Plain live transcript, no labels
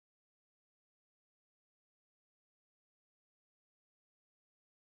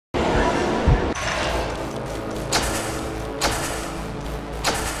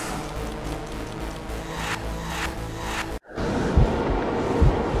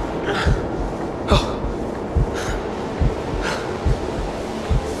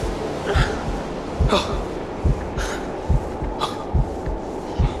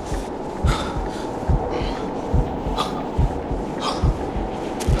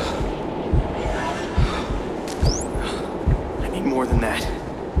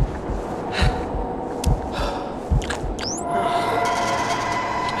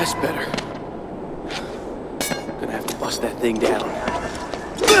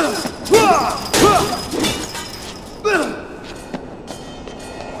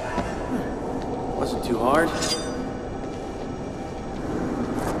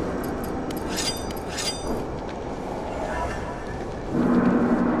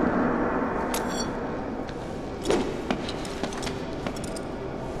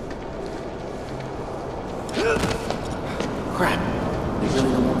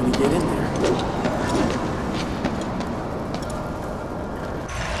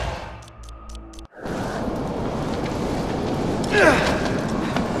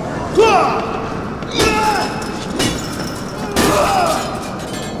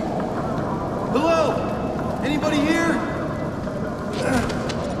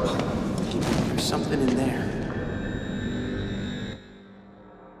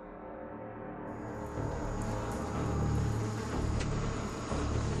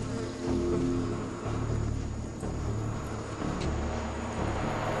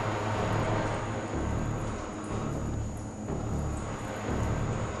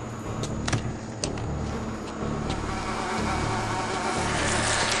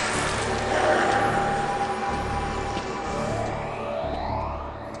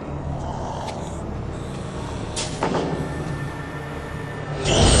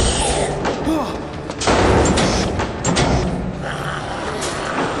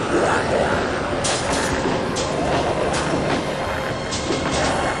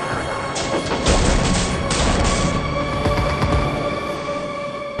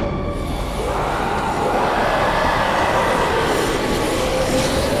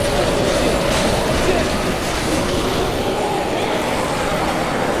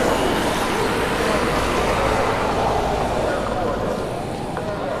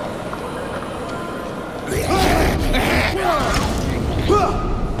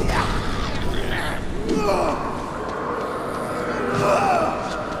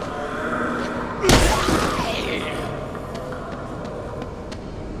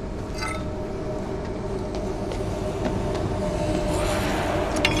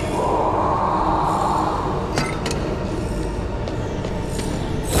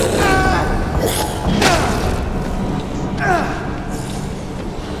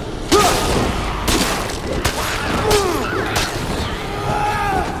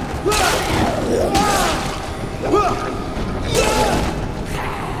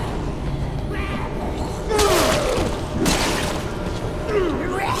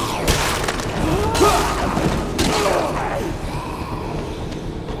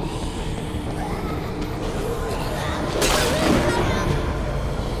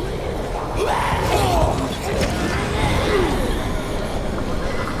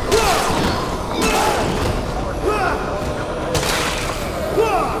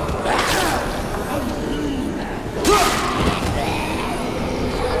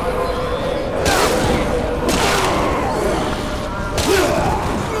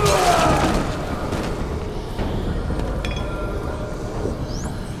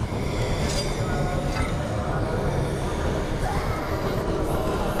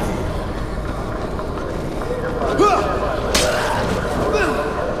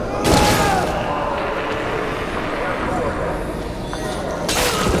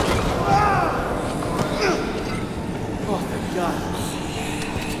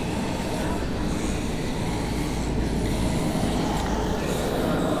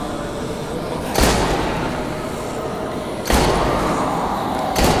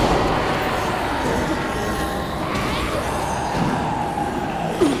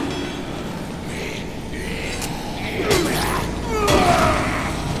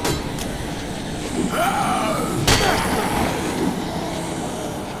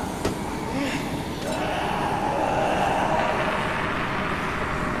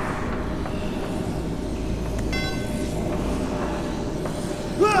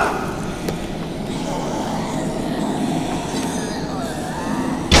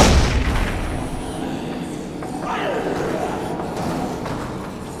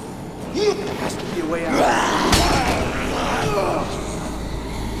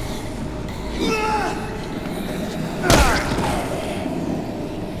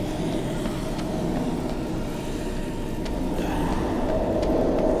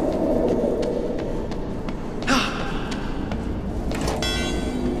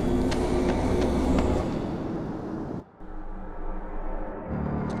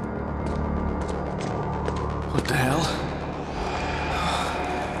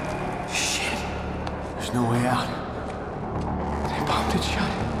There's no way out. They bombed it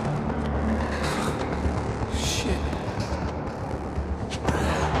shut. Shit.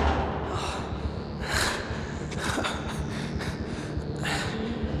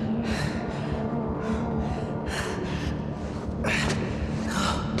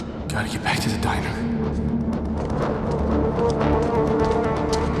 Gotta get back to the diner.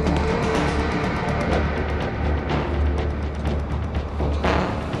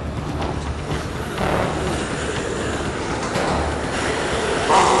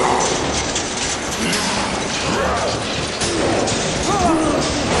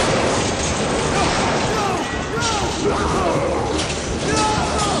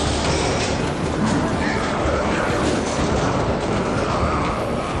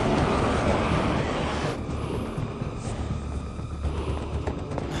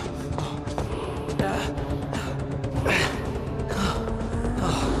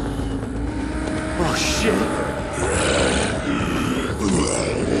 Oh, shit.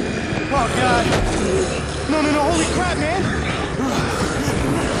 Oh, God. No, holy crap, man.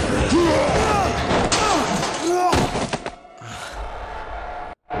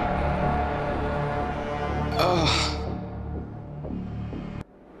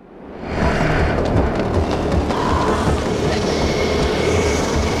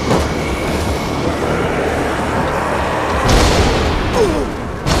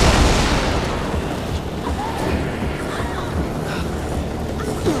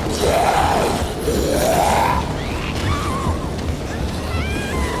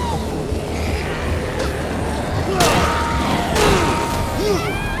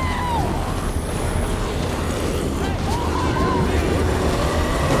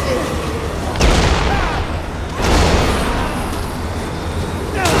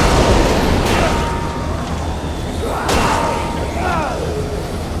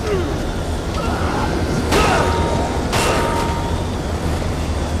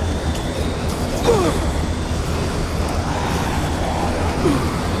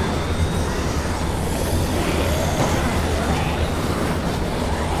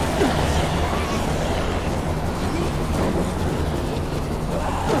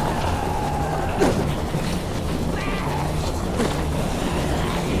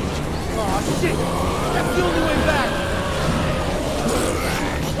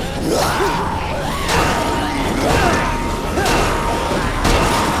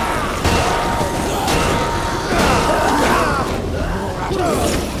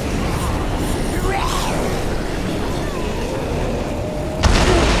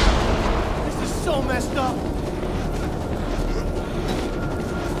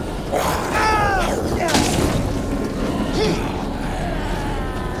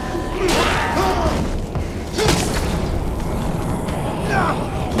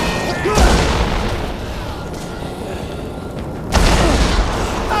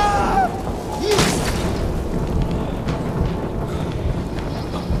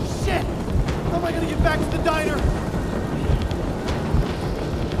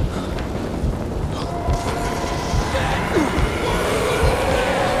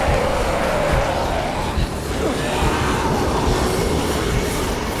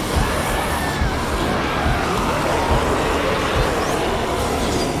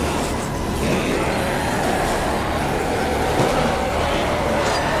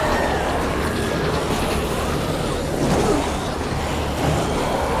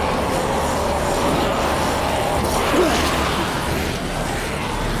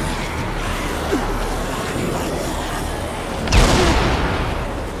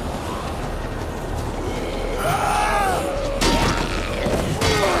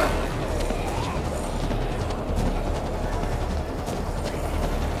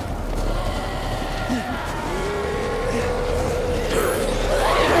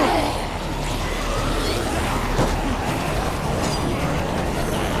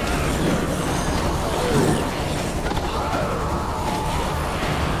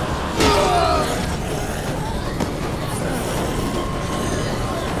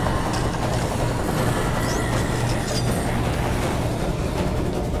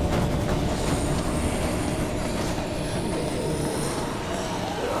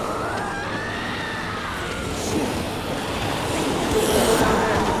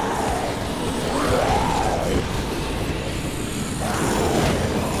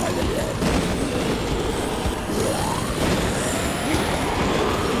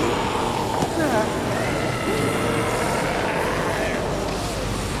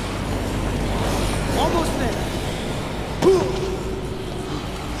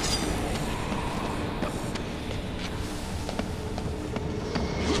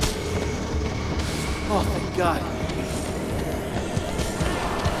 Oh, thank God.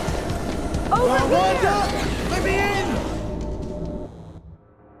 Over Wanda! Let me in!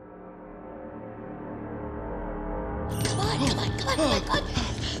 Come on.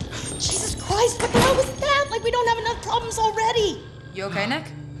 Jesus Christ, what the hell was that? Like, we don't have enough problems already. You okay, Nick?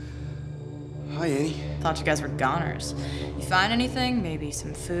 Hi, Annie. Thought you guys were goners. You find anything? Maybe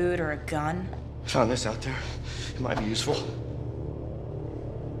some food or a gun? Found this out there. It might be useful.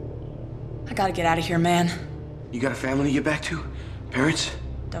 I gotta get out of here, man. You got a family to get back to? Parents?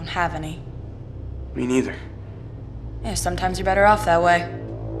 Don't have any. Me neither. Yeah, sometimes you're better off that way.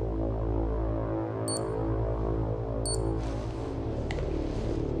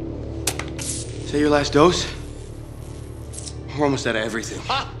 Is that your last dose? We're almost out of everything.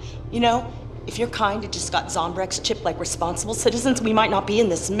 You know, if you're kind and just got Zombrex chipped like responsible citizens, we might not be in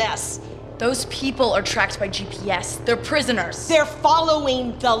this mess. Those people are tracked by GPS. They're prisoners. They're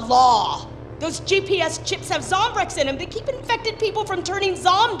following the law. Those GPS chips have Zombrex in them. They keep infected people from turning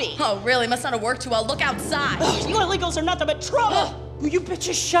zombie. Oh, really? Must not have worked too well. Look outside. Ugh, you illegals are nothing but trouble. Will you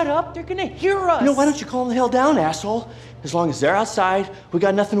bitches shut up? They're gonna hear us. No, why don't you calm the hell down, asshole? As long as they're outside, we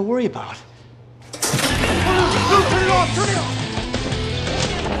got nothing to worry about. No, turn it off! Turn it off!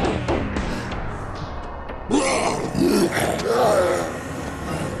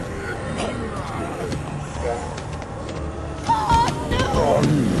 Oh,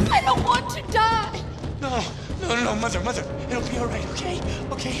 no! I don't want to die. No, mother. It'll be all right, okay?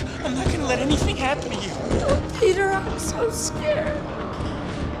 Okay? I'm not gonna let anything happen to you. Oh, Peter, I'm so scared.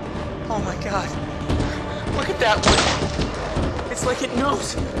 Oh my God. Look at that one. It's like it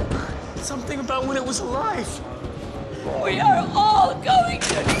knows something about when it was alive. We are all going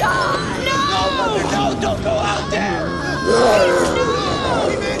to die. No! Mother, no, don't go out there.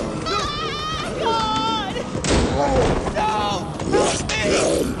 God! No! Help me!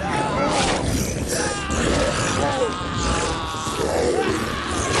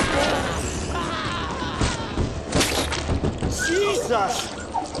 Jesus!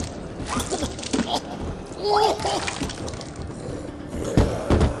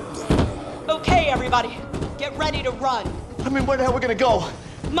 Okay, everybody, get ready to run. I mean, where the hell are we gonna go?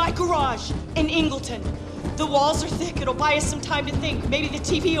 My garage in Ingleton. The walls are thick. It'll buy us some time to think. Maybe the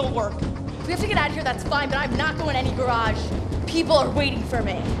TV will work. If we have to get out of here, that's fine, but I'm not going to any garage. People are waiting for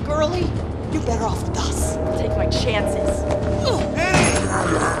me. Girlie, you're better off with us. Take my chances.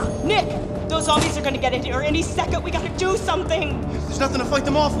 Nick, those zombies are gonna get in here any second. We gotta do something. There's nothing to fight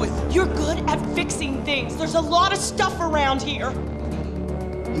them off with. You're good at fixing things. There's a lot of stuff around here.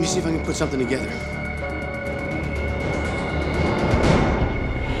 Let me see if I can put something together.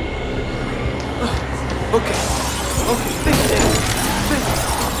 Okay, think it is. Think.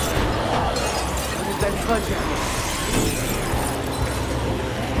 What is that sledgehammer?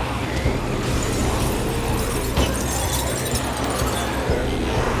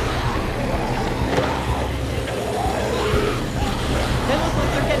 They look like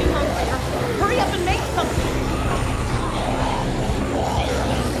they're getting hungrier. Hurry up and make something.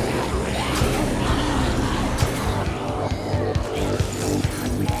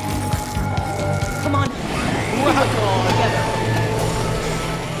 Come on. We're all together.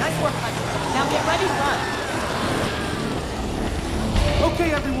 Nice work, Hunter. Now get ready to run. Okay,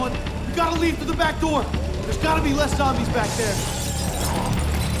 everyone, we gotta leave through the back door. There's gotta be less zombies back there.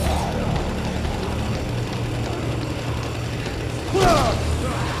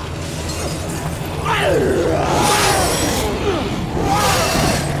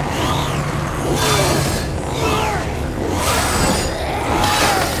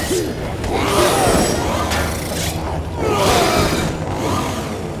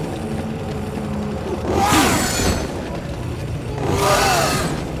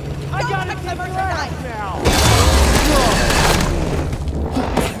 I got it covered tonight.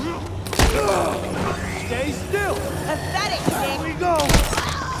 Stay still. Pathetic, Here Nick. we go.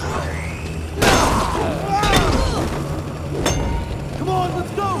 Come on,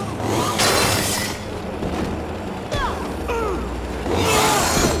 let's go.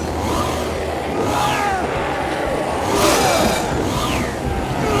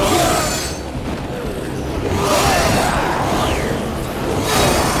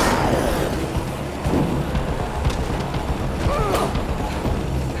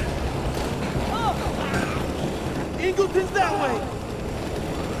 Ingleton's that way.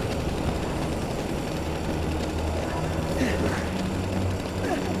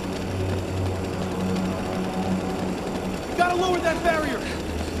 You gotta lower that barrier.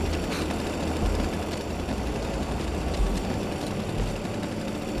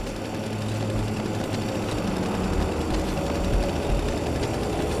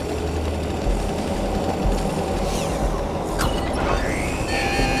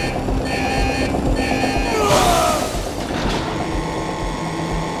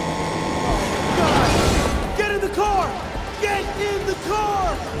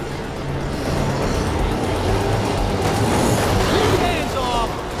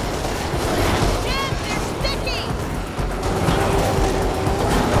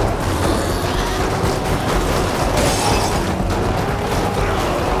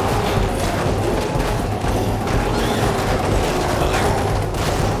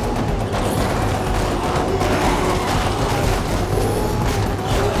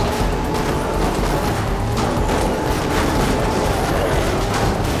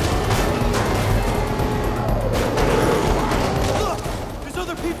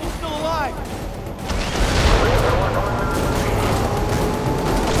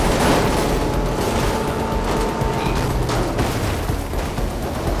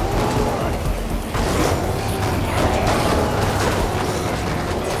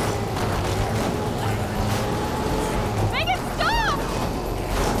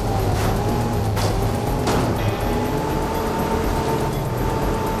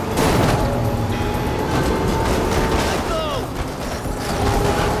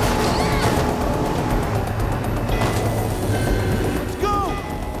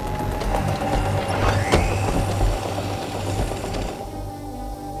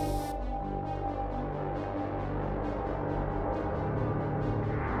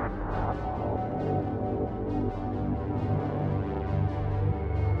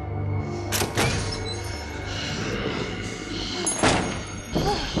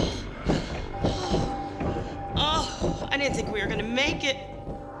 didn't think we were gonna make it.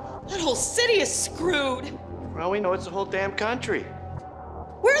 That whole city is screwed. Well, we know it's the whole damn country.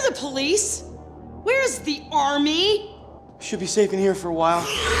 Where are the police? Where's the army? Should be safe in here for a while.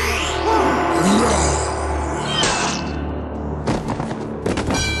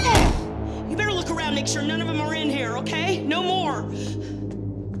 You better look around, make sure none of them are in here, okay? No more.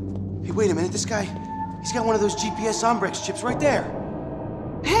 Hey, wait a minute. This guy, he's got one of those GPS Zombrex chips right there.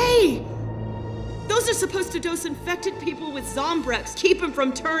 Hey! Those are supposed to dose infected people with Zombrex, keep them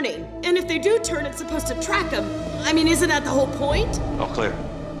from turning. And if they do turn, it's supposed to track them. I mean, isn't that the whole point? All clear.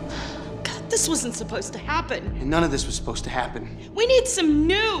 God, this wasn't supposed to happen. And none of this was supposed to happen. We need some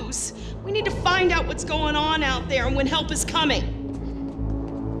news. We need to find out what's going on out there and when help is coming.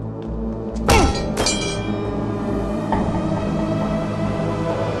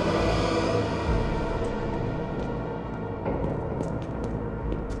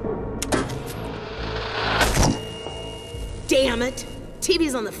 Damn it!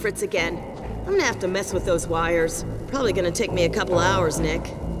 TV's on the fritz again. I'm gonna have to mess with those wires. Probably gonna take me a couple hours, Nick.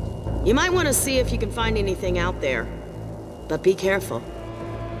 You might want to see if you can find anything out there. But be careful.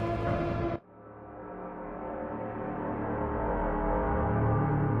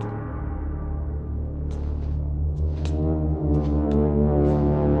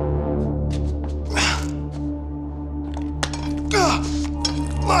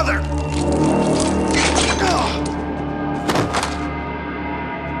 Mother!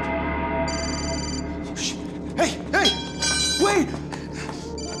 Hey, hey! Wait!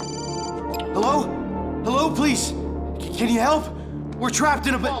 Hello? Hello, please? Can you help? We're trapped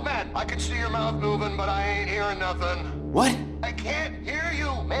in a Oh, man, I can see your mouth moving, but I ain't hearing nothing. What? I can't hear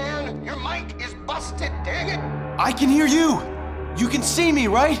you, man. Your mic is busted, dang it. I can hear you. You can see me,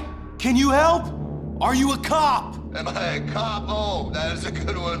 right? Can you help? Are you a cop? Am I a cop? Oh, that is a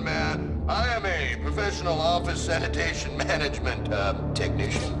good one, man. I am a professional office sanitation management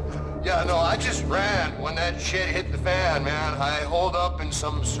technician. Yeah, no, I just ran when that shit hit the fan, man. I holed up in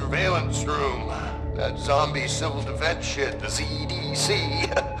some surveillance room. That zombie civil defense shit, the ZDC.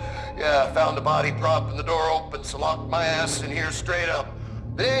 Yeah, I found a body prop and the door open, so locked my ass in here straight up.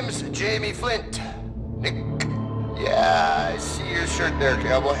 The name's Jamie Flint. Nick. Yeah, I see your shirt there,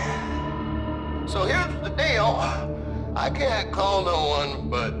 cowboy. So here's the deal. I can't call no one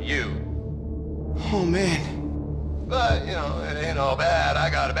but you. Oh, man. But, you know, it ain't all bad. I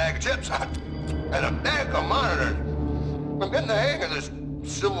got a bag of chips and a bag of monitors. I'm getting the hang of this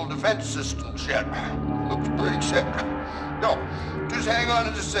civil defense system shit. Looks pretty sick. No, just hang on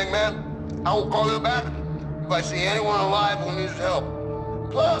to this thing, man. I will call you back if I see anyone alive who needs help.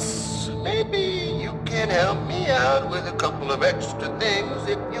 Plus, maybe you can help me out with a couple of extra things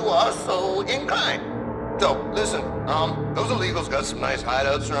if you are so inclined. So, listen, those illegals got some nice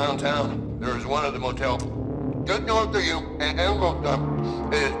hideouts around town. There's one at the motel just north of you, and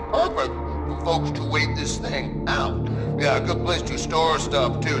it is perfect for folks to wait this thing out. Yeah, a good place to store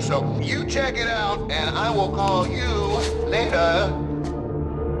stuff, too. So you check it out, and I will call you later.